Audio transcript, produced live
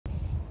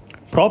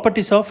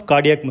Properties of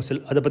cardiac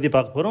muscle அதை பற்றி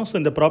பார்க்க போகிறோம். ஸோ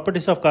இந்த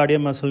ப்ராப்பர்ட்டிஸ் ஆஃப்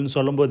கார்டியாக் மசில்னு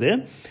சொல்லும்போது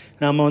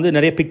நம்ம வந்து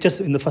நிறைய பிக்சர்ஸ்,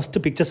 இந்த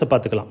ஃபஸ்ட்டு பிக்சர்ஸை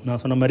பார்த்துக்கலாம்.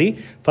 நான் சொன்ன மாதிரி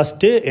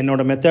ஃபஸ்ட்டு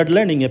என்னோடய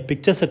மெத்தடில் நீங்கள்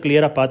பிக்சர்ஸை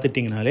கிளியராக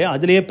பார்த்துட்டிங்கனாலே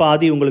அதுலேயே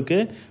பாதி உங்களுக்கு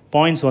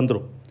பாயிண்ட்ஸ்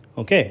வந்துடும்.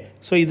 ஓகே,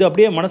 ஸோ இது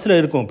அப்படியே மனசில்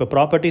இருக்கும். இப்போ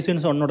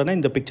ப்ராப்பர்ட்டிஸ்ன்னு சொன்ன உடனே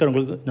இந்த பிக்சர்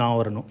உங்களுக்கு நான்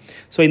வரணும்.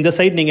 ஸோ இந்த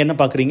சைட் நீங்கள் என்ன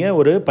பார்க்குறீங்க,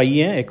 ஒரு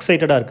பையன்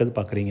எக்ஸைட்டடாக இருக்கிறது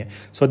பார்க்குறீங்க.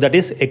 So that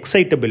is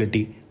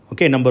excitability.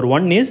 Okay, number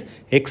 1 is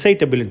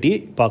excitability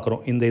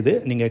பார்க்குறோம். இந்த இது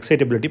நீங்கள்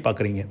எக்ஸைட்டபிலிட்டி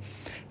பார்க்குறீங்க.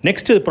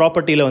 நெக்ஸ்ட்டு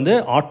ப்ராப்பர்ட்டியில் வந்து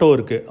ஆட்டோ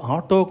இருக்குது.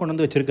 ஆட்டோ கொண்டு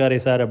வந்து வச்சுருக்காரே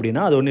சார்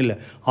அப்படின்னா அது ஒன்றும் இல்லை,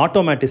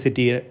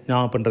 ஆட்டோமேட்டிசிட்டியை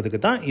ஞாபகம் பண்ணுறதுக்கு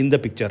தான் இந்த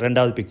பிக்சர்,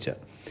 ரெண்டாவது பிக்சர்.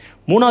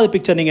 மூணாவது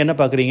பிக்சர் நீங்கள் என்ன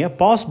பார்க்குறீங்க,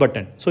 பாஸ்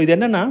பட்டன். ஸோ இது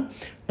என்னென்னா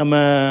நம்ம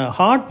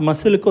ஹார்ட்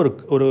மசிலுக்கு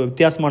ஒரு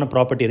வித்தியாசமான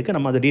ப்ராப்பர்ட்டி இருக்குது.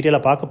 நம்ம அதை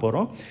டீட்டெயிலாக பார்க்க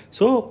போகிறோம்.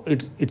 So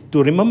it's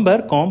to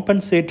remember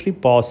compensatory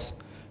pass.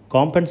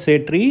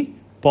 Compensatory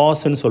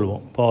பாஸ்ன்னு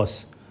சொல்லுவோம், பாஸ்.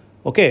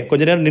 ஓகே,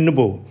 கொஞ்சம் நேரம் நின்று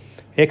போகும்.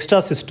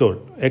 எக்ஸ்ட்ரா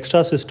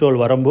சிஸ்டோல்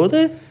வரும்போது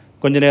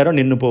கொஞ்சம் நேரம்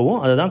நின்று போகும்.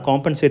 அதுதான்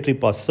compensatory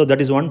pass. So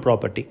that is one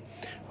property.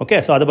 Okay,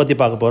 so அதை பற்றி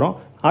பார்க்க போகிறோம்.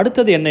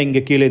 அடுத்தது என்ன,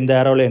 இங்கே கீழே இந்த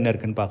ஏரோவில் என்ன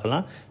இருக்குதுன்னு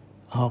பார்க்கலாம்.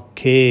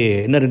 ஓகே,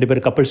 என்ன 2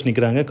 பேர் கப்புள்ஸ்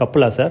நிற்கிறாங்க,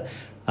 கப்புளா சார்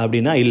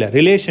அப்படின்னா இல்லை,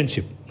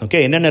 ரிலேஷன்ஷிப். ஓகே,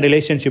 என்னென்ன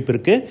ரிலேஷன்ஷிப்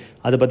இருக்குது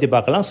அதை பற்றி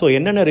பார்க்கலாம். ஸோ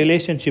என்னென்ன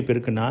ரிலேஷன்ஷிப்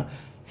இருக்குன்னா,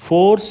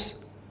 ஃபோர்ஸ்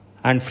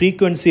அண்ட்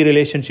ஃப்ரீக்குவென்சி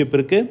ரிலேஷன்ஷிப்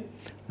இருக்குது,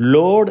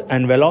 லோட்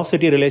அண்ட்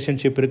வெலாசிட்டி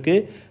ரிலேஷன்ஷிப்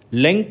இருக்குது,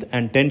 லெங்த்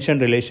அண்ட் டென்ஷன்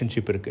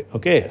ரிலேஷன்ஷிப் இருக்குது.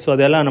 ஓகே, ஸோ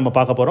அதெல்லாம் நம்ம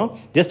பார்க்க போகிறோம்.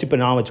 ஜஸ்ட் இப்போ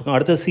நான் வச்சுக்கோங்க.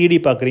 அடுத்த சிடி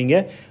பார்க்குறீங்க,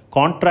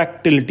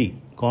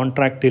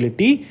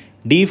 கான்ட்ராக்டிலிட்டி,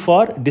 D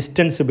for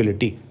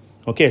டிஸ்டன்சிபிலிட்டி.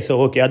 Okay, so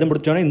okay, அது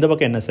முடிச்சோன்னே இந்த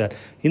பக்கம் என்ன சார்,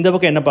 இந்த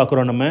பக்கம் என்ன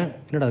பார்க்குறோம் நம்ம,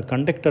 என்னடா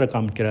கண்டக்டரை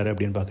காமிக்கிறாரு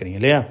அப்படின்னு பார்க்குறீங்க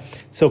இல்லையா.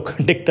 ஸோ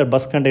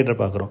பஸ் கண்டக்டர்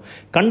பார்க்குறோம்.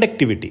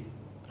 Conductivity.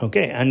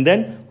 Okay, and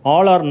then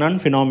all R none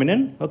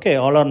phenomenon. Okay,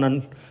 all R none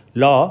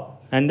law.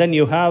 And then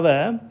you have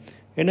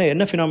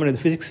என்ன ஃபினாமினன்,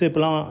 ஃபிசிக்ஸ்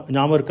இப்போலாம்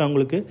ஞாபகம் இருக்கா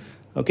உங்களுக்கு?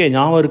 ஓகே,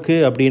 ஞாபகம்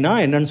இருக்குது அப்படின்னா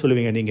என்னன்னு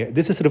சொல்லுவீங்க நீங்கள்,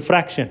 this is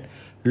refraction,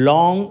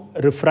 long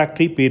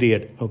refractory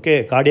period. Okay,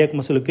 cardiac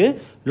மசிலுக்கு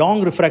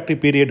long refractory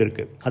period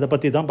இருக்குது. அதை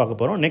பற்றி தான்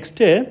பார்க்க போகிறோம்.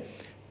 நெக்ஸ்ட்டு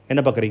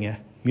என்ன பார்க்குறீங்க,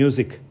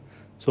 மியூசிக்.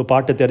 ஸோ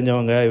பாட்டு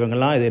தெரிஞ்சவங்க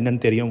இவங்கெல்லாம் இது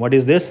என்னென்னு தெரியும். What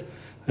is this,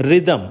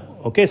 rhythm.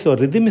 Okay, so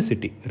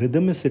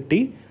ரிதமிசிட்டி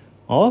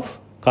of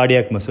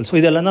cardiac muscle. So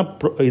இதெல்லாம் தான்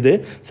இது.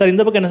 சார்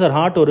இந்த பக்கம் என்ன சார்,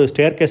 ஹார்ட் ஒரு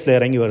ஸ்டேர் கேஸில்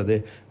இறங்கி வருது,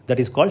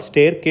 that is called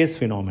stair case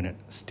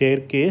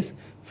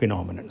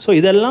phenomenon. So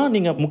இதெல்லாம்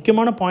நீங்கள்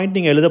முக்கியமான பாயிண்ட்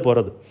நீங்கள் எழுத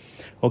போகிறது.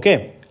 ஓகே,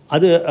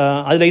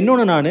 அதில்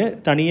இன்னொன்று நான்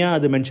தனியாக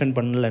அது மென்ஷன்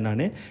பண்ணலை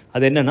நான்.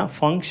 அது என்னென்னா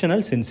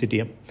ஃபங்க்ஷனல்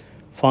சென்சிட்டியம்.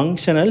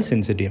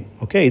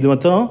 ஓகே, இது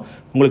மட்டும்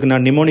உங்களுக்கு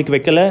நான் நிமோனிக்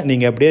வைக்கலை,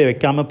 நீங்கள் அப்படியே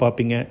வைக்காமல்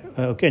பார்ப்பீங்க.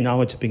 ஓகே, நான்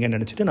வச்சுப்பீங்கன்னு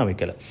நினச்சிட்டு நான்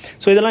வைக்கலை.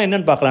 ஸோ இதெல்லாம்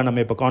என்னென்னு பார்க்கலாம்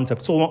நம்ம இப்போ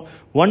கான்செப்ட். ஸோ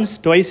ஒன்ஸ்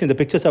ட்வைஸ் இந்த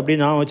பிக்சர்ஸ் அப்படியே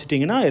நான்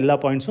வச்சுட்டிங்கன்னா எல்லா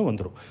பாயிண்ட்ஸும்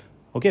வந்துடும்.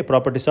 Okay,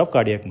 properties of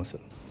cardiac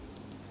muscle.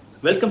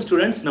 Welcome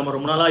students. நம்ம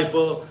ரொம்ப நாளாக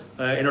இப்போது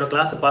என்னோடய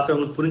கிளாஸை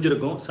பார்க்குறவங்களுக்கு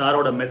புரிஞ்சிருக்கும்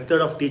சாரோட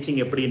மெத்தட் ஆஃப் டீச்சிங்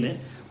எப்படின்னு.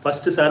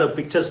 ஃபஸ்ட்டு சார்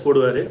பிக்சர்ஸ்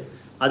போடுவார்,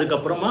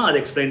 அதுக்கப்புறமா அதை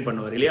எக்ஸ்பிளைன்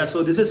பண்ணுவார் இல்லையா. So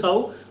this is how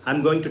I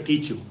am going to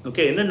teach you.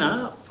 Okay, என்னென்னா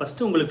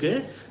ஃபஸ்ட்டு உங்களுக்கு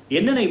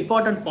என்னென்ன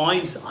இம்பார்ட்டன்ட்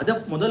பாயிண்ட்ஸ் அதை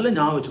முதல்ல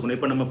ஞாபகம் வச்சுக்கணும்.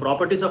 இப்போ நம்ம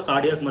ப்ராப்பர்ட்டிஸ் ஆஃப்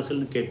கார்டியாக்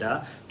மசில்னு கேட்டால்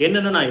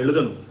என்னென்ன நான்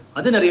எழுதணும்,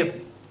 அது நிறைய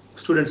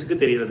ஸ்டூடெண்ட்ஸுக்கு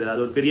தெரியறது,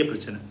 அது ஒரு பெரிய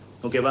பிரச்சனை.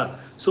 ஓகேவா.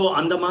 ஸோ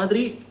அந்த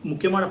மாதிரி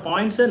முக்கியமான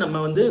பாயிண்ட்ஸை நம்ம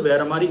வந்து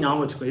வேறு மாதிரி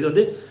ஞாபகம் வச்சுக்கணும். இது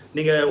வந்து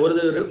நீங்கள் ஒரு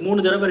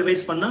 3 தடவை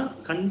ரிவைஸ் பண்ணால்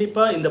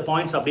கண்டிப்பாக இந்த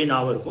பாயிண்ட்ஸ் அப்படியே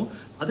ஞாபகம் இருக்கும்.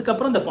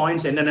 அதுக்கப்புறம் இந்த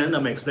பாயிண்ட்ஸ் என்னென்னு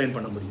நம்ம எக்ஸ்பிளைன்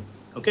பண்ண முடியும்.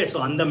 ஓகே, ஸோ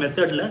அந்த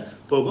மெத்தடில்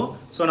போகும்.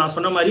 ஸோ நான்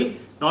சொன்ன மாதிரி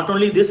not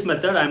only this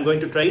method, I am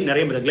going to try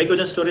நிறைய மெத்தட்.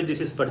 கிளைகோஜன் ஸ்டோரேஜ்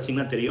டிசீஸ்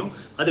படிச்சிங்கன்னா தெரியும்,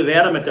 அது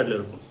வேறு மெத்தடில்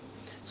இருக்கும்.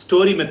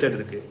 ஸ்டோரி மெத்தட்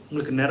இருக்குது,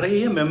 உங்களுக்கு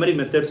நிறைய மெமரி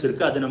மெத்தட்ஸ்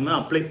இருக்குது, அது நம்ம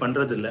அப்ளை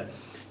பண்ணுறதில்ல.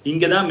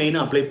 இங்கே தான்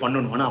மெயினாக அப்ளை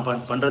பண்ணணும், ஆனால்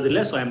பண்ணுறதில்ல.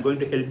 So I am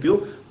going to help you.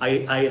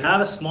 I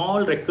have a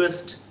small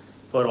request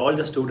for all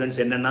the students.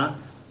 என்னென்னா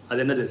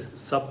அது என்னது,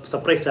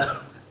 சர்ப்ரைஸாக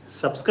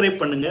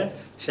சப்ஸ்கிரைப் பண்ணுங்கள்,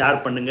 ஷேர்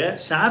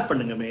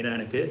பண்ணுங்கள் மெயினாக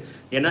எனக்கு.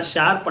 ஏன்னா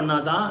ஷேர்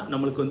பண்ணால் தான்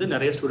நம்மளுக்கு வந்து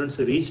நிறைய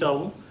ஸ்டூடெண்ட்ஸ் ரீச்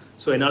ஆகும்.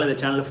 ஸோ என்னால் இந்த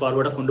சேனலை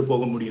ஃபார்வர்டாக கொண்டு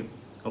போக முடியும்.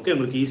 ஓகே,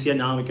 உங்களுக்கு ஈஸியாக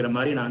ஞாபகம் வைக்கிற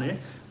மாதிரி நான்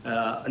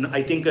ஐ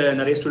திங்க்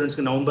நிறைய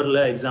ஸ்டூடெண்ட்ஸ்க்கு நவம்பரில்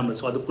எக்ஸாம்.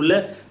 ஸோ அதுக்குள்ளே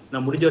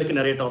நான் முடிஞ்ச வரைக்கும்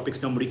நிறைய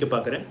டாபிக்ஸ் நான் முடிக்க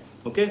பார்க்குறேன்.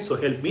 Okay, so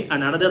help me.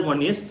 And another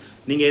one is,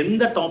 நீங்கள்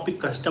எந்த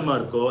டாபிக் கஷ்டமாக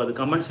இருக்கோ அது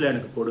கமெண்ட்ஸில்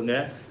எனக்கு போடுங்க.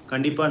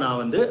 கண்டிப்பாக நான்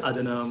வந்து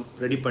அதை நான்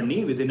ரெடி பண்ணி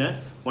within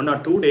 1 or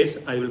 2 days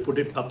I will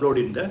put it upload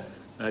in the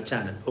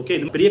channel. Okay,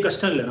 இது பெரிய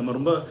கஷ்டம் இல்லை, நம்ம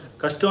ரொம்ப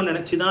கஷ்டம்னு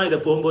நினச்சி தான் இதை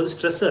போகும்போது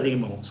ஸ்ட்ரெஸ்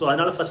அதிகமாகும். ஸோ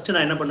அதனால் ஃபஸ்ட்டு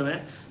நான் என்ன பண்ணுவேன்,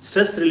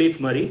 ஸ்ட்ரெஸ் ரிலீஃப்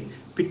மாதிரி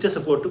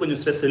பிக்சர்ஸை போட்டு கொஞ்சம்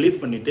ஸ்ட்ரெஸ்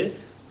ரிலீஃப் பண்ணிவிட்டு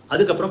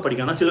அதுக்கப்புறம்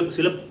படிக்கலாம். ஆனால்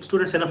சில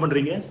ஸ்டூடெண்ட்ஸ் என்ன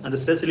பண்ணுறீங்க, அந்த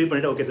ஸ்ட்ரெஸ் ரிலீவ்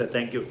பண்ணிவிட்டு ஓகே சார்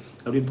தேங்க்யூ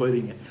அப்படின்னு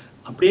போயிடுவீங்க.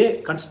 அப்படியே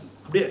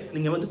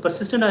நீங்கள் வந்து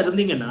பர்சிஸ்டண்டாக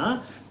இருந்தீங்கன்னா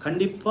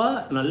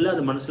கண்டிப்பாக நல்லா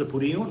அது மனசில்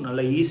புரியும்,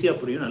 நல்லா ஈஸியாக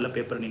புரியும், நல்ல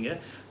பேப்பரை நீங்கள்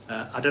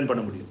அட்டென்ட்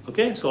பண்ண முடியும்.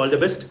 Okay, so all the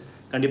best.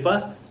 கண்டிப்பாக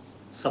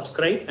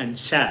subscribe and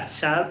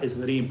share is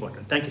very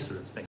important. Thank you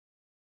students. Thank you.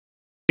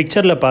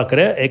 பிக்சரில்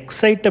பார்க்குற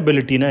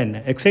எக்ஸைட்டபிலிட்டினா என்ன,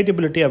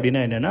 எக்ஸைட்டபிலிட்டி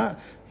அப்படின்னா என்னென்னா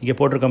இங்கே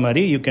போட்டிருக்க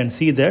மாதிரி you can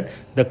see that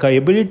the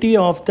ability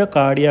of the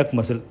cardiac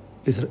muscle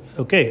is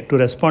okay to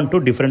respond to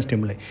different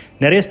stimuli.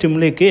 நிறைய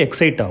ஸ்டிமுலைக்கு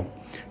எக்ஸைட் ஆகும்.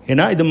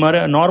 ஏன்னா இது மாதிரி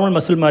நார்மல்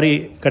மசில் மாதிரி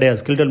கிடையாது,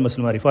 ஸ்கெலிட்டல்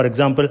மசில் மாதிரி. ஃபார்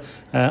எக்ஸாம்பிள்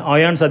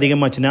அயான்ஸ்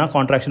அதிகமாச்சுன்னா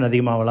கான்ட்ராக்ஷன்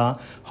அதிகமாகலாம்,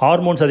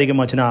 ஹார்மோன்ஸ்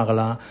அதிகமாச்சுன்னா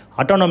ஆகலாம்.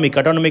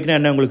 அட்டானமிக்னா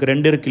என்ன, உங்களுக்கு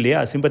 2 இருக்குது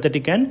இல்லையா,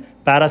 சிம்பத்தட்டிக் அண்ட்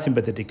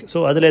பேராசிம்பத்தட்டிக்.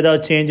 ஸோ அதில்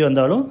ஏதாவது சேஞ்ச்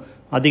வந்தாலும்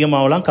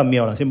அதிகமாகலாம்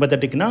கம்மியாகலாம்.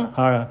 சிம்பத்தட்டிக்னா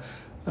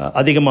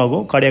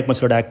அதிகமாகும் கார்டியாக்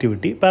மசிலோட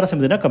ஆக்டிவிட்டி,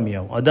 பேராசிம்பத்தட்டிக்னா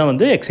கம்மியாகும். அதுதான்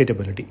வந்து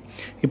எக்ஸைட்டபிலிட்டி.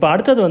 இப்போ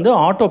அடுத்தது வந்து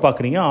ஆட்டோ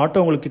பார்க்குறீங்க.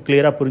 ஆட்டோ உங்களுக்கு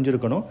கிளியராக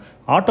புரிஞ்சிருக்கணும்.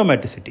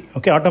 ஆட்டோமேட்டிசிட்டி.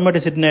 ஓகே,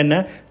 ஆட்டோமேட்டிசிட்டினா என்ன,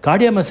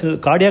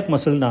 கார்டியாக்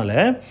மசில்னால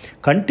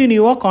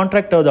கண்டினியூவாக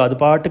கான்ட்ராக்ட் ஆகுது, அது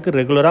பாட்டுக்கு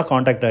ரெகுலராக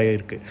கான்ட்ராக்ட்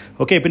ஆகிருக்கு.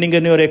 ஓகே, இப்போ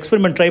நீங்கள் ஒரு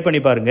எக்ஸ்பெரிமெண்ட் ட்ரை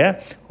பண்ணி பாருங்கள்.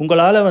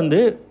 உங்களால்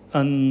வந்து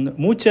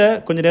மூச்சை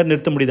கொஞ்சம் நேரம்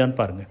நிறுத்த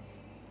முடியுதான்னு பாருங்கள்.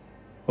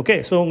 ஓகே,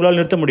 ஸோ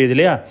உங்களால் நிறுத்த முடியுது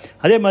இல்லையா.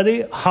 அதே மாதிரி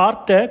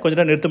ஹார்ட்டை கொஞ்சம்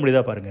நேரம் நிறுத்த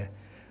முடியுதா பாருங்கள்,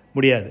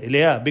 முடியாது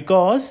இல்லையா.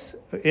 பிகாஸ்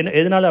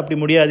எதனால் அப்படி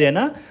முடியாது,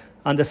 ஏன்னா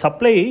அந்த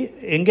சப்ளை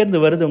எங்கேருந்து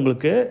வருது,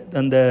 உங்களுக்கு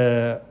அந்த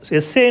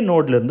எஸ்ஏ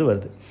நோட்லேருந்து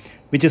வருது,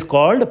 which is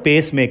called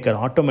base maker.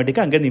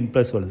 ஆட்டோமேட்டிக்காக அங்கேருந்து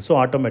இம்பல்ஸ் வருது. ஸோ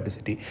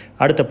ஆட்டோமேட்டிசிட்டி.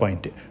 அடுத்த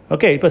பாயிண்ட்டு.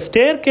 ஓகே, இப்போ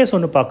ஸ்டேர் கேஸ்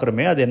ஒன்று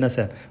பார்க்குறோமே, அது என்ன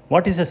sir,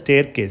 what is a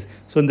stair case?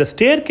 So இந்த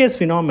ஸ்டேர் கேஸ்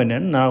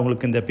ஃபினாமினன் நான்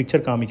உங்களுக்கு இந்த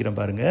பிக்சர்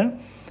காமிக்கிறேன் பாருங்கள்.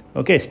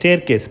 ஓகே,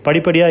 ஸ்டேர் கேஸ்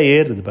படிப்படியாக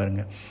ஏறுது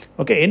பாருங்கள்.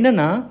 ஓகே,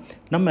 என்னென்னா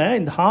நம்ம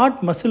இந்த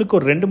ஹார்ட் மசிலுக்கு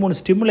ஒரு 2-3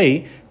 ஸ்டிமுலை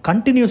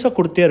கண்டினியூஸாக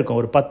கொடுத்தே இருக்கோம்.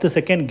 ஒரு 10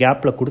 செகண்ட்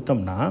கேப்பில்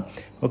கொடுத்தோம்னா,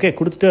 ஓகே,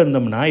 கொடுத்துட்டே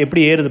இருந்தோம்னா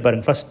எப்படி ஏறுது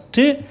பாருங்கள்.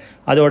 ஃபஸ்ட்டு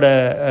அதோட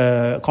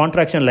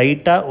கான்ட்ராக்ஷன்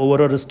லைட்டாக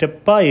ஒவ்வொரு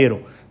ஸ்டெப்பாக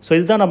ஏறும். ஸோ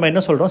இதுதான் நம்ம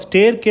என்ன சொல்கிறோம்,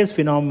 ஸ்டேர் கேஸ்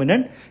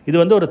ஃபினாமினன். இது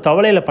வந்து ஒரு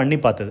தவளையில் பண்ணி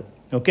பார்த்தது.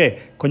 ஓகே,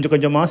 கொஞ்சம்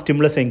கொஞ்சமாக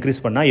ஸ்டிமுலஸை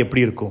இன்க்ரீஸ் பண்ணால்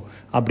எப்படி இருக்கும்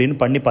அப்படின்னு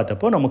பண்ணி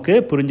பார்த்தப்போ நமக்கு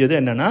புரிஞ்சது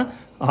என்னென்னா,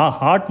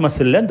 ஹார்ட்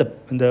மசிலில்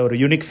இந்த ஒரு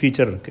யூனிக்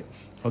ஃபீச்சர் இருக்குது.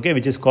 Okay,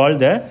 which is called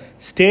the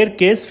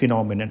staircase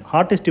phenomenon.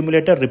 Heart is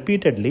stimulated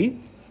repeatedly.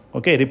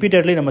 Okay,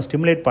 repeatedly நம்ம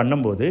ஸ்டிமுலேட்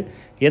பண்ணும்போது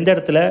எந்த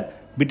இடத்துல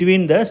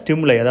பிட்வீன் த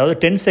ஸ்டிமுலை, அதாவது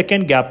 10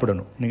 செகண்ட் கேப்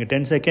விடணும். நீங்கள்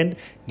 10 செகண்ட்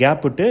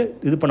கேப் விட்டு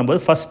இது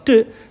பண்ணும்போது ஃபஸ்ட்டு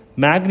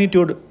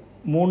மேக்னிடியூட்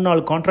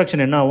 3-4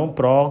 கான்ட்ராக்ஷன் என்ன ஆகும்,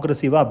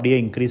 ப்ராக்ரெசிவாக அப்படியே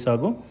இன்க்ரீஸ்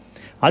ஆகும்.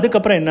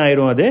 அதுக்கப்புறம் என்ன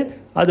ஆயிரும்,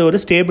 அது ஒரு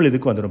ஸ்டேபிள்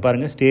இதுக்கு வந்துடும்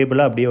பாருங்கள்.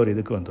 ஸ்டேபிளாக அப்படியே ஒரு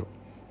இதுக்கு வந்துடும்.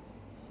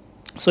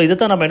 ஸோ இதை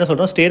தான் நம்ம என்ன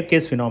சொல்கிறோம், ஸ்டேர்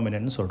கேஸ்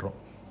ஃபினாமினன் சொல்கிறோம்.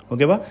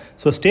 ஓகேவா.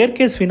 ஸோ ஸ்டேர்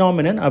கேஸ்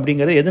ஃபினாமினன்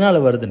அப்படிங்கிறது எதனால்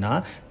வருதுன்னா,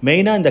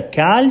 மெயினாக இந்த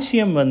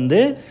கால்சியம் வந்து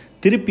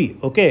திருப்பி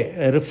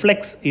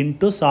ரிஃப்ளெக்ஸ்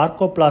இன்ட்டு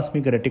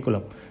சார்கோபிளாஸ்மிக்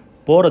ரெட்டிகுலம்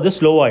போகிறது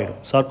ஸ்லோவாகிடும்.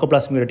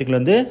 சார்கோபிளாஸ்மிக்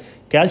ரெட்டிகுலம் வந்து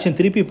கால்சியம்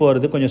திருப்பி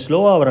போகிறது கொஞ்சம்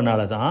ஸ்லோவாக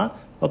வரனால தான்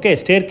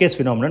ஸ்டேர் கேஸ்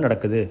ஃபினாமினன்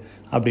நடக்குது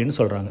அப்படின்னு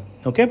சொல்கிறாங்க.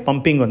 ஓகே,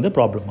 பம்பிங் வந்து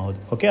ப்ராப்ளம் ஆகுது.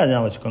 ஓகே, அதை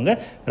நான் வச்சுக்கோங்க.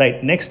 ரைட்,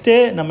 நெக்ஸ்ட்டு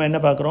நம்ம என்ன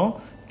பார்க்குறோம்,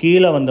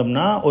 கீழே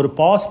வந்தோம்னா ஒரு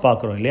பாஸ்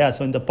பார்க்குறோம் இல்லையா.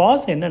 ஸோ இந்த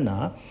பாஸ் என்னென்னா,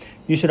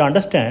 யூ ஷுட்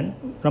அண்டர்ஸ்டாண்ட்,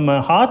 நம்ம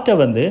ஹார்ட்டை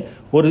வந்து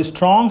ஒரு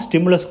ஸ்ட்ராங்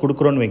ஸ்டிமுலஸ்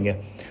கொடுக்குறோன்னு வைங்க.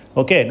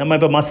 ஓகே, நம்ம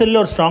இப்போ மசிலில்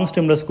ஒரு ஸ்ட்ராங்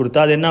ஸ்டிமுலஸ்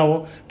கொடுத்தா அது என்ன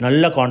ஆகும்,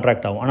 நல்லா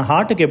கான்ட்ராக்ட் ஆகும். ஆனால்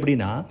ஹார்ட்டுக்கு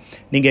எப்படின்னா,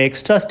 நீங்கள்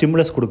எக்ஸ்ட்ரா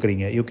ஸ்டிமுலஸ்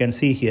கொடுக்குறீங்க. You can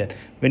see here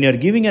when you are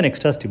giving an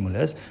extra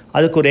stimulus,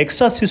 அதுக்கு ஒரு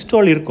எக்ஸ்ட்ரா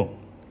சிஸ்டோல் இருக்கும்.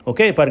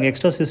 ஓகே, பாருங்கள்,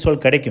 எக்ஸ்ட்ரா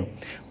சிஸ்டோல் கிடைக்கும்.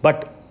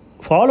 பட்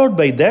ஃபாலோட்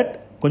பை தட்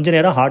கொஞ்ச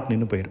நேரம் ஹார்ட்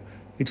நின்று போயிடும்.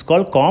 இட்ஸ்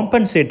கால்ட்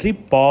காம்பன்சேட்ரி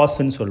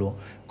பாஸ்ன்னு சொல்லுவோம்.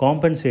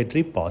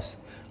 Compensatory pass.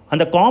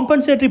 அந்த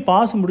காம்பன்சேட்ரி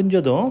பாஸ்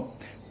முடிஞ்சதும்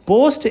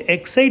போஸ்ட்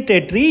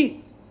எக்ஸைட்டேட்ரி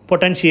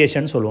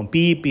பொட்டன்ஷியேஷன் சொல்லுவோம்,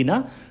 பிஇபினா.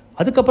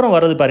 அதுக்கப்புறம்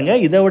வர்றது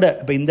பாருங்கள், இதை விட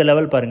இப்போ இந்த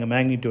லெவல் பாருங்கள்,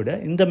 மேக்னிடியூட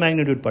இந்த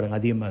மேக்னிடியூட் பாருங்கள்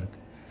அதிகமாக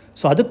இருக்குது.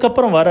 ஸோ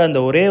அதுக்கப்புறம் வர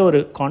அந்த ஒரே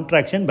ஒரு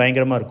கான்ட்ராக்ஷன்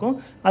பயங்கரமாக இருக்கும்.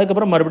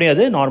 அதுக்கப்புறம் மறுபடியும்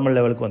அது நார்மல்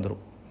லெவலுக்கு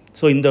வந்துடும்.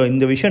 ஸோ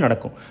இந்த விஷயம்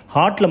நடக்கும்.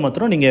 ஹார்ட்டில்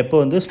மாத்திரம் நீங்கள் எப்போ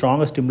வந்து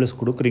ஸ்ட்ராங்கர் ஸ்டிமுலஸ்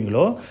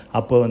கொடுக்குறீங்களோ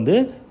அப்போ வந்து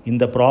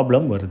இந்த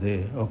ப்ராப்ளம் வருது.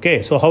 Okay,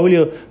 so how will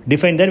you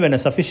define that when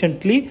a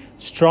sufficiently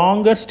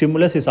stronger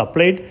stimulus is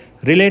applied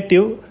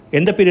relative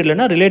எந்த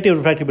பீரியட்லனா ரிலேட்டிவ்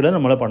ரிஃப்ராக்டிவ் பீரியட்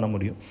நம்மளால் பண்ண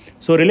முடியும்.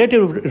 ஸோ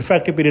ரிலேட்டிவ்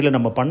ரிஃப்ராக்டிவ் பீரியடில்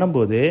நம்ம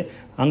பண்ணும்போது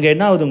அங்கே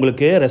என்ன ஆகுது,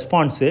 உங்களுக்கு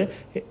ரெஸ்பான்ஸு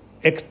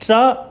எக்ஸ்ட்ரா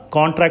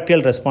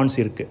கான்ட்ராக்டியல் ரெஸ்பான்ஸ்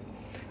இருக்குது.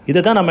 இதை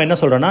தான் நம்ம என்ன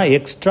சொல்கிறோன்னா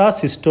எக்ஸ்ட்ரா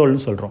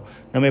சிஸ்டோல்னு சொல்கிறோம்.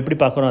 நம்ம எப்படி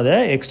பார்க்குறோம், அதை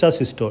எக்ஸ்ட்ரா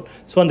சிஸ்டோல்.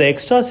 ஸோ அந்த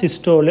எக்ஸ்ட்ரா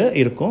சிஸ்டோல்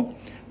இருக்கும்.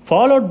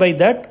 ஃபாலோட் பை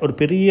தட் ஒரு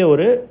பெரிய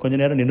ஒரு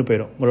கொஞ்சம் நேரம் நின்று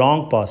போயிடும்,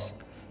 long pass.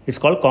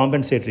 It's called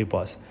compensatory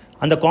pass.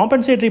 அந்த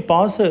காம்பன்சேட்ரி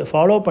பாஸை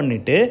ஃபாலோ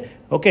பண்ணிவிட்டு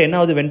என்ன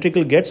ஆகுது,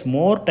 ventricle gets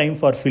more time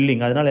for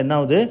filling. அதனால் என்ன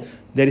ஆகுது,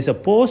 there is a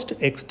post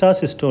extra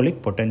systolic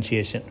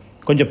பொட்டன்ஷியேஷன்.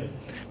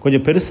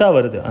 கொஞ்சம் பெருசாக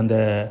வருது, அந்த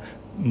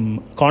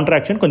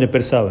கான்ட்ராக்ஷன் கொஞ்சம்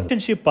பெருசாக வருது.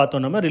 ரிலேஷன்ஷிப்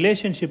பார்த்தோம் நம்ம.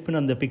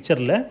 ரிலேஷன்ஷிப்னு அந்த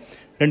பிக்சரில்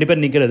 2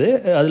 பேர் நிற்கிறது.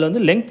 அதில்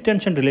வந்து லென்த்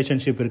டென்ஷன்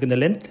ரிலேஷன்ஷிப் இருக்குது. இந்த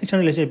லென்த்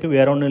டென்ஷன் ரிலேஷன்ஷிப்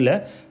வேறு ஒன்றும் இல்லை,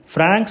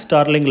 ஃப்ராங்க்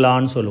ஸ்டார்லிங்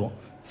லான்னு சொல்லுவோம்.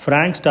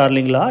 ஃப்ராங்க்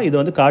ஸ்டார்லிங் லா. இது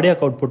வந்து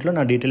கார்டியாக் அவுட்புட்டில்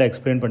நான் டீட்டெயிலாக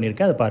எக்ஸ்பிளைன்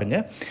பண்ணியிருக்கேன், அதை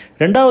பாருங்கள்.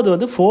 ரெண்டாவது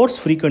வந்து force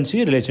frequency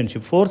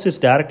relationship. Force is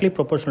directly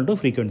proportional to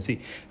frequency.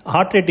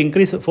 Heart rate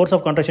increase, force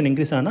of contraction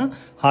increase ஆனால்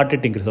ஹார்ட்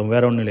ரேட் இன்க்ரீஸ் ஆகும்,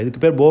 வேறு ஒன்றும் இல்லை.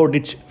 இதுக்கு பேர்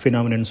போர்டிச்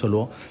ஃபினாமினன்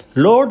சொல்லுவோம்.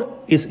 Load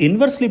is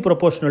inversely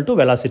proportional to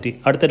velocity.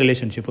 அடுத்த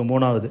ரிலேஷன்ஷிப்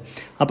மூணாவது.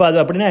 அப்போ அது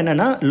அப்படின்னா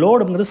என்னென்னா,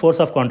 லோடுங்கிறது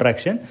ஃபோர்ஸ் ஆஃப்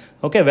கான்ட்ராக்ஷன்.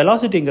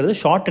 வெலாசிட்டிங்கிறது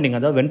ஷார்ட்டனிங்,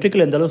 அதாவது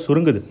வென்ட்ரிக்கிள் எந்த அளவு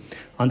சுருங்குது,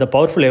 அந்த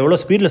பவர்ஃபுல்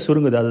எவ்வளோ ஸ்பீடில்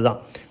சுருங்குது அதுதான்.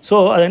 ஸோ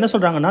அது என்ன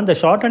சொல்கிறாங்கன்னா, அந்த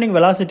ஷார்ட்டனிங்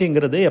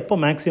வெலாசிட்டிங்கிறது எப்போ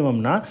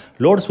மேக்ஸிமம்னா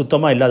லோடு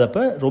சுத்தமாக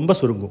இல்லாதப்ப ரொம்ப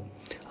சுருங்கும்.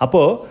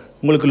 அப்போது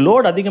உங்களுக்கு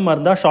லோட் அதிகமாக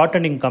இருந்தால்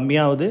ஷார்ட்டனிங்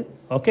கம்மியாகுது.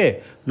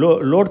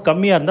 லோட்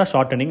கம்மியாக இருந்தால்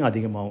ஷார்ட்டனிங்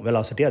அதிகமாகும்,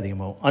 வெலாசிட்டி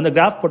அதிகமாகும். அந்த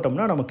கிராஃப்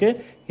போட்டோம்னா நமக்கு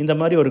இந்த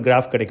மாதிரி ஒரு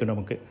கிராஃப் கிடைக்கும்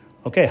நமக்கு.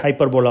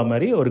 ஹைப்பர்போலா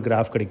மாதிரி ஒரு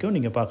கிராஃப் கிடைக்கும்,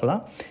 நீங்கள்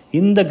பார்க்கலாம்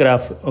இந்த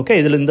கிராஃப்.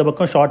 இதில் இந்த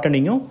பக்கம்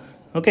ஷார்ட்டனிங்கும்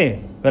ஓகே,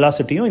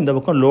 வெலாசிட்டியும் இந்த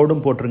பக்கம்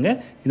லோடும் போட்டுருங்க.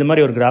 இந்த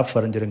மாதிரி ஒரு கிராஃப்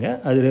வரைஞ்சிருங்க.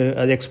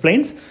 அது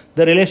explains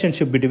the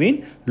relationship between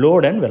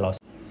load and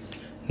velocity.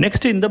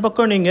 Next இந்த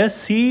பக்கம் நீங்கள்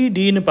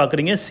சிடின்னு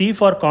பார்க்குறீங்க. C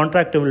for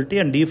கான்ட்ராக்டிபிலிட்டி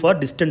and D for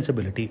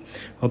டிஸ்டென்சிபிலிட்டி.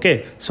 Okay,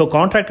 so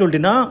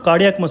கான்ட்ராக்டிபிலிட்டினா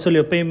cardiac muscle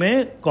எப்பயுமே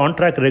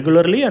contract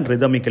regularly and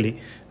ரிதமிக்கலி.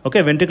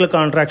 Okay, ventricular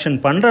contraction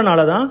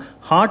பண்ணுறனால தான்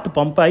ஹார்ட்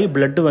பம்ப் ஆகி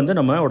பிளட்டு வந்து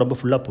நம்ம உடம்பு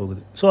ஃபுல்லாக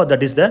போகுது. So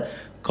that is the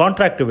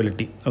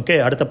கான்ட்ராக்டிபிலிட்டி. Okay,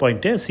 அடுத்த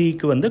பாயிண்ட்டு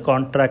சிக்கு வந்து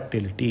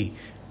கான்ட்ராக்டிலிட்டி.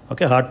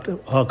 Okay, heart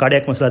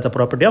cardiac muscle as a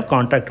property of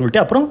கான்ட்ராக்டிபிலிட்டி.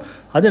 அப்புறம்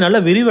அது நல்லா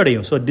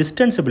விரிவடையும். ஸோ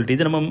டிஸ்டென்சிபிலிட்டி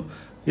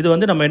இது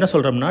வந்து நம்ம என்ன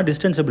சொல்கிறோம்னா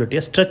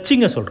டிஸ்டென்சிபிலிட்டியை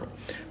ஸ்ட்ரெச்சிங்கை சொல்கிறோம்.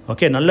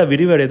 ஓகே, நல்லா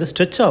விரிவடையது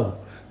ஸ்ட்ரெச் ஆகும்.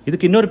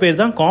 இதுக்கு இன்னொரு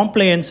பேர் தான்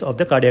காம்ப்ளையன்ஸ் ஆஃப்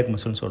த கார்டியாக்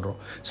மசில்னு சொல்கிறோம்.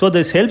 ஸோ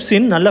திஸ் ஹெல்ப்ஸ்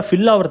இன் நல்லா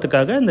ஃபில்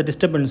ஆகிறதுக்காக இந்த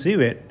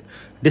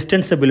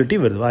டிஸ்டென்சிபிலிட்டி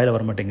வருது, வாயில்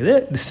வர மாட்டேங்குது,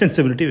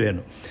 டிஸ்டென்சிபிலிட்டி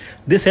வேணும்.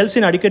 This helps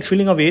in அடிக்கேட்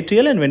feeling of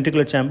atrial and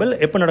ventricular chamber.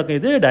 எப்போ நடக்கும்?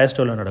 இது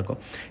டயஸ்டோலில் நடக்கும்.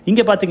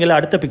 இங்கே பார்த்தீங்களா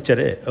அடுத்த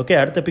பிக்சரு. ஓகே,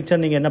 அடுத்த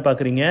பிக்சர் நீங்கள் என்ன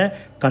பார்க்குறீங்க?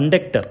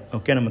 கண்டக்டர்.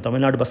 ஓகே, நம்ம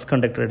தமிழ்நாடு பஸ்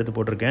கண்டக்டர் எடுத்து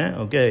போட்டிருக்கேன்.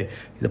 ஓகே,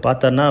 இதை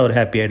பார்த்தாருன்னா ஒரு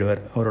ஹாப்பி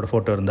ஆகிடுவார் அவரோட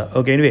ஃபோட்டோ இருந்தால்.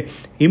 ஓகே, எனிவே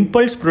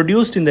இம்பல்ஸ்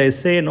ப்ரொடியூஸ்ட் இந்த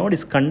SA node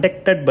is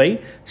conducted by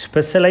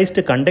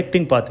specialised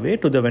conducting pathway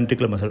to the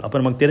ventricular muscle.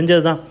 அப்போ நமக்கு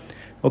தெரிஞ்சது தான்.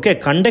 ஓகே,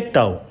 கண்டக்ட்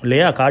ஆகும்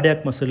இல்லையா?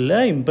 கார்டியாக் மசிலில்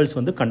இம்பல்ஸ்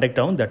வந்து கண்டக்ட்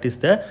ஆகும். That is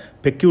the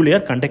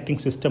peculiar conducting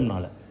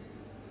சிஸ்டம்னால.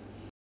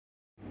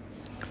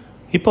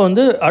 இப்போ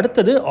வந்து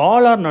அடுத்தது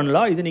ஆல் ஆர் நன்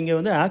லா. இது நீங்கள்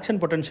வந்து ஆக்ஷன்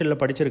பொட்டன்ஷியலில்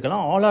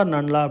படிச்சிருக்கலாம். ஆல் ஆர்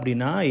நன் லா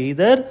அப்படின்னா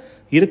இதர்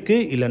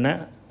இருக்குது இல்லைன்னா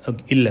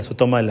இல்லை,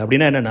 சுத்தமாக இல்லை.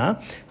 அப்படின்னா என்னென்னா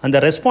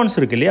அந்த ரெஸ்பான்ஸ்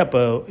இருக்குது இல்லையா?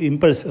 அப்போ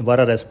இம்பல்ஸ்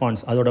வர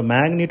ரெஸ்பான்ஸ் அதோட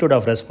மேக்னிடியூட்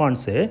ஆஃப்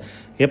ரெஸ்பான்ஸு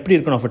எப்படி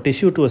இருக்கணும்? Of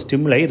tissue to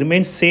ஸ்டிமுலை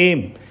remain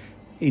same.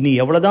 இனி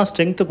எவ்வளோ தான்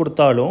ஸ்ட்ரென்த்து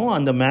கொடுத்தாலும்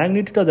அந்த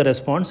magnitude of the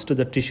response to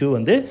the tissue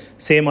வந்து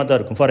சேமாக தான்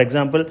இருக்கும். ஃபார்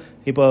எக்ஸாம்பிள்,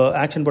 இப்போ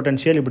ஆக்ஷன்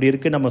பொட்டன்ஷியல் இப்படி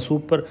இருக்குது, நம்ம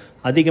சூப்பர்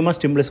அதிகமாக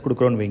ஸ்டிமுலஸ்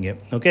கொடுக்குறோன்னு வைங்க.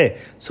 ஓகே,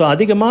 ஸோ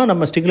அதிகமாக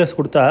நம்ம ஸ்டிமுலஸ்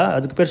கொடுத்தா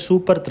அதுக்கு பேர்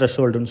சூப்பர்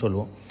த்ரெஷ்ஹோல்டுன்னு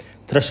சொல்லுவோம்.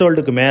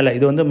 த்ரெஷ்ஹோல்டுக்கு மேலே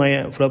இது வந்து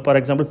ஃபார்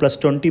எக்ஸாம்பிள்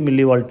 +20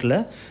 mV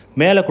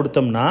மேலே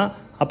கொடுத்தோம்னா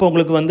அப்போ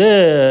உங்களுக்கு வந்து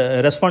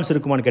ரெஸ்பான்ஸ்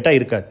இருக்குமான்னு கேட்டால்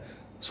இருக்காது.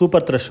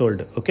 Super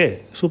threshold. Okay,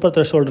 super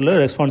த்ரெஷ்ஹோல்டில்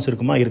response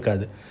இருக்குமா?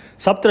 இருக்காது.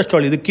 சப்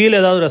த்ரெஷ்ஹோல்டு இது கீழே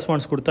ஏதாவது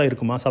ரெஸ்பான்ஸ் கொடுத்தா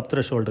இருக்குமா? சப்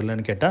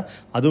த்ரெஷ்ஹோல்டுலன்னு கேட்டால்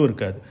அதுவும்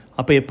இருக்காது.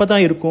 அப்போ எப்போ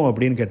தான் இருக்கும்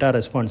அப்படின்னு கேட்டால்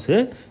ரெஸ்பான்ஸு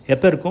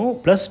எப்போ இருக்கும்?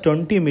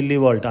 +20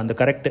 mV அந்த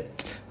கரெக்டு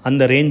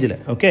அந்த ரேஞ்சில்.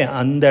 ஓகே,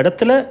 அந்த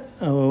இடத்துல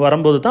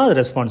வரும்போது தான் அது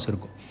ரெஸ்பான்ஸ்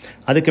இருக்கும்.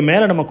 அதுக்கு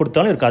மேலே நம்ம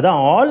கொடுத்தாலும் இருக்காது.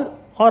 ஆல்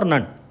ஆர்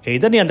நன்.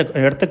 எதர் நீ அந்த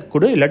இடத்துக்கு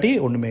கொடு, இல்லாட்டி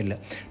ஒன்றுமே இல்லை.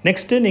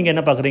 நெக்ஸ்ட்டு நீங்கள்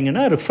என்ன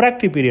பார்க்குறீங்கன்னா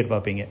ரிஃப்ராக்ட்ரி பீரியட்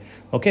பார்ப்பீங்க.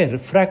 ஓகே,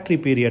 ரிஃப்ராக்ட்ரி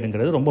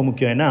பீரியடுங்கிறது ரொம்ப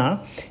முக்கியம். ஏன்னா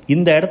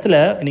இந்த இடத்துல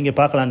நீங்கள்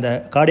பார்க்கலாம் அந்த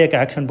கார்டியாக்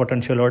ஆக்ஷன்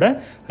பொட்டன்ஷியலோட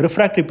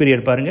ரிஃப்ராக்ட்ரி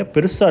பீரியட் பாருங்கள்,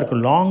 பெருசாக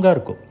இருக்கும், லாங்காக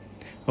இருக்கும்.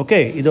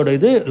 ஓகே, இதோட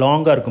இது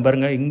லாங்காக இருக்கும்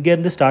பாருங்கள்.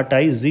 இங்கேருந்து ஸ்டார்ட்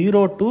ஆகி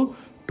 0 to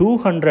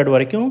 200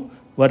 வரைக்கும்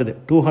வருது.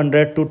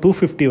 200 to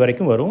 250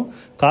 வரைக்கும் வரும்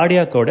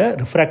கார்டியாக்கோட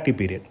ரிஃப்ராக்ட்ரி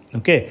பீரியட்.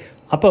 ஓகே,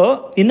 அப்போது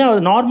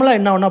இன்னும் நார்மலாக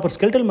என்ன ஆகுனா, இப்போ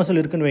ஸ்கெல்டல்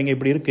மசில் இருக்குன்னு வைங்க,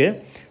 இப்படி இருக்குது,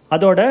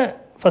 அதோட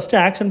ஃபஸ்ட்டு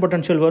ஆக்ஷன்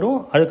பொட்டன்ஷியல் வரும்,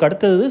 அதுக்கு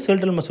அடுத்தது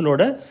ஸ்கெல்டல்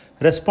மசிலோட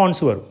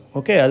ரெஸ்பான்ஸ் வரும்.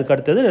 ஓகே, அதுக்கு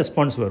அடுத்தது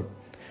ரெஸ்பான்ஸ் வரும்.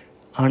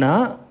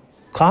 ஆனால்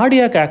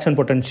கார்டியாக் ஆக்ஷன்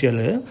பொட்டன்ஷியல்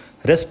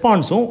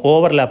ரெஸ்பான்ஸும்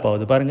ஓவர்லேப்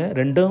ஆகுது பாருங்கள்,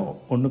 ரெண்டும்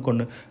ஒன்றுக்கு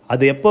ஒன்று.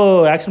 அது எப்போ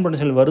ஆக்ஷன்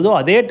பொட்டன்ஷியல் வருதோ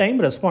அதே டைம்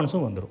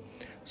ரெஸ்பான்ஸும் வந்துடும்.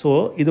 ஸோ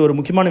இது ஒரு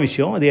முக்கியமான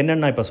விஷயம். அது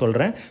என்னென்னு நான் இப்போ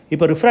சொல்கிறேன்.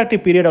 இப்போ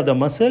refractive period of the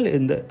muscle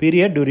இந்த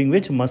period during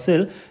which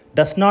muscle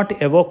does not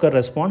evoke a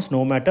response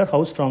no matter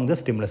how strong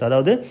the stimulus.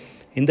 அதாவது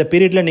இந்த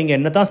பீரியடில் நீங்கள்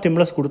என்ன தான்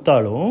ஸ்டிமுலஸ்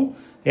கொடுத்தாலும்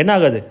என்ன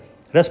ஆகாது?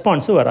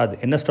 ரெஸ்பான்ஸு வராது.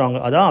 என்ன ஸ்ட்ராங்?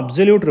 அதான்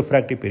அப்சல்யூட்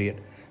ரிஃப்ராக்டிவ் பீரியட்.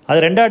 அது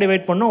ரெண்டாக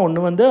டிவைட் பண்ணோம். ஒன்று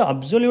வந்து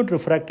அப்சல்யூட்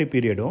ரிஃப்ராக்டிவ்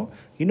பீரியடும்,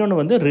 இன்னொன்று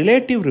வந்து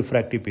ரிலேட்டிவ்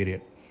ரிஃப்ராக்டிவ்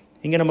பீரியட்.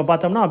 இங்கே நம்ம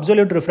பார்த்தோம்னா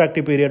அப்சல்யூட்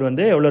ரிஃப்ராக்டிவ் பீரியட்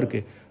வந்து எவ்வளோ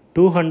இருக்குது?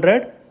 200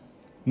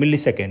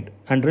 millisecond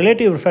and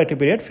relative refractive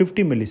period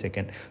 50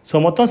 millisecond.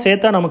 So மொத்தம்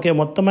சேர்த்தா நமக்கு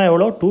மொத்தமாக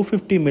எவ்வளோ?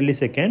 250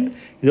 millisecond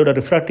இதோட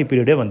ரிஃப்ராக்டிவ்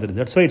பீரியடே வந்துடுது.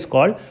 That's why it's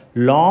called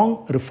long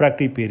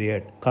refractive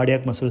period.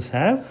 Cardiac muscles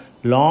have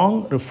long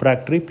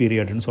refractive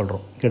பீரியட்னு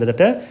சொல்கிறோம்.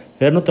 கிட்டத்தட்ட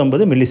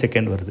 250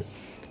 millisecond வருது.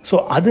 ஸோ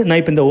அது நான்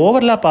இப்போ இந்த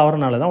ஓவர்லேப்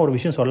ஆகிறனால தான் ஒரு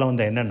விஷயம் சொல்ல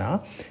வந்தேன். என்னென்னா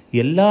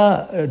எல்லா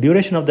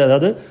டியூரேஷன் ஆஃப் த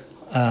அதாவது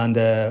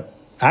அந்த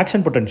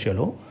ஆக்ஷன்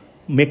பொட்டன்ஷியலும்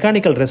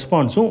மெக்கானிக்கல்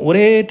ரெஸ்பான்ஸும்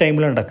ஒரே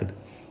டைமில் நடக்குது.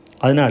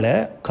 அதனால்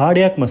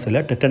கார்டியாக் மசிலை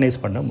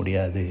டெட்டனைஸ் பண்ண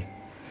முடியாது.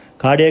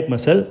 Cardiac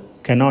muscle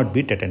cannot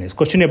be tetanized.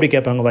 Question எப்படி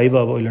கேட்பாங்க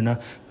வைவாவோ இல்லைன்னா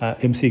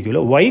MCQவில்,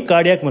 வை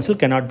cardiac muscle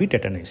cannot be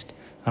tetanized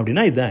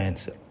அப்படின்னா இதுதான்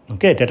ஆன்சர்.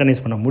 ஓகே,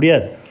 டெட்டனைஸ் பண்ண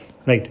முடியாது.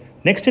 ரைட்,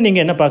 நெக்ஸ்ட்டு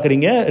நீங்கள் என்ன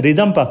பார்க்குறீங்க?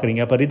 ரிதம்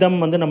பார்க்குறீங்க. அப்போ ரிதம்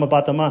வந்து நம்ம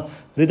பார்த்தோமா,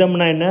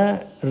 ரிதம்னா என்ன?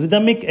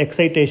 Rhythmic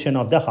excitation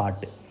of the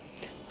heart.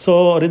 So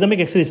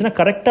rhythmic எக்ஸைட்டேஷனா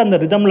கரெக்டாக அந்த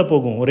ரிதமில்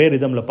போகும், ஒரே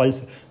ரிதமில்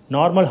பல்ஸ்.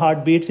 நார்மல்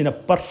ஹார்ட் பீட்ஸ் இன் அ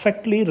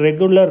பர்ஃபெக்ட்லி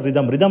ரெகுலர்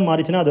ரிதம்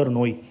மாறிச்சுன்னா அது ஒரு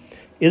நோய்.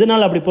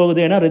 எதனால் அப்படி போகுது?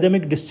 ஏன்னா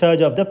rhythmic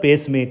discharge of the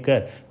base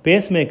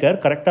maker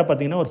கரெக்டாக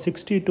பார்த்தீங்கன்னா ஒரு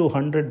 60 to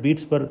 100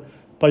 beats per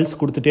பல்ஸ்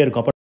கொடுத்துட்டே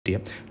இருக்கும். அப்போ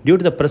due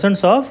to the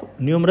presence of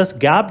numerous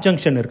gap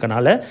junction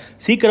இருக்கனால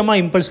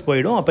சீக்கிரமாக இம்பல்ஸ்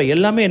போயிடும். அப்போ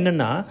எல்லாமே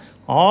என்னென்னா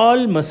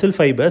all muscle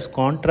fibres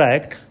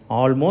contract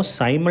almost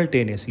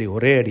simultaneously,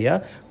 ஒரே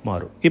அடியாக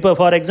மாறும். இப்போ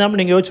ஃபார் எக்ஸாம்பிள்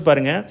நீங்கள் யோசிச்சு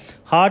பாருங்கள்,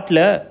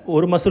 ஹார்ட்டில்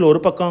ஒரு மசில்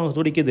ஒரு பக்கம்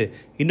துடிக்குது,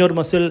 இன்னொரு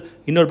மசில்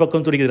இன்னொரு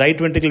பக்கம் துடிக்குது,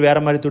 ரைட் வென்ட்ரிக்கிள்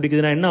வேறு மாதிரி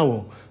துடிக்குதுன்னா என்ன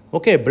ஆகும்?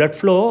 ஓகே, பிளட்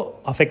ஃப்ளோ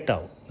அஃபெக்ட்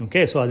ஆகும்.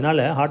 ஓகே. ஸோ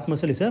அதனால் heart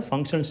muscle is a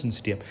functional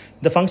சின்சிட்டியம்.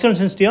 இந்த ஃபங்க்ஷனல்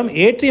சின்சிட்டியம்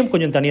ஏட்ரியம்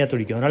கொஞ்சம் தனியாக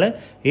துடிக்கும். அதனால்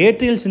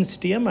ஏட்ரியல்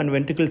சின்சிட்டியம் அண்ட்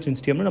வென்ட்ரிகல்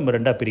சின்சிட்டியம்னு நம்ம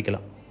ரெண்டாக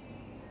பிரிக்கலாம்.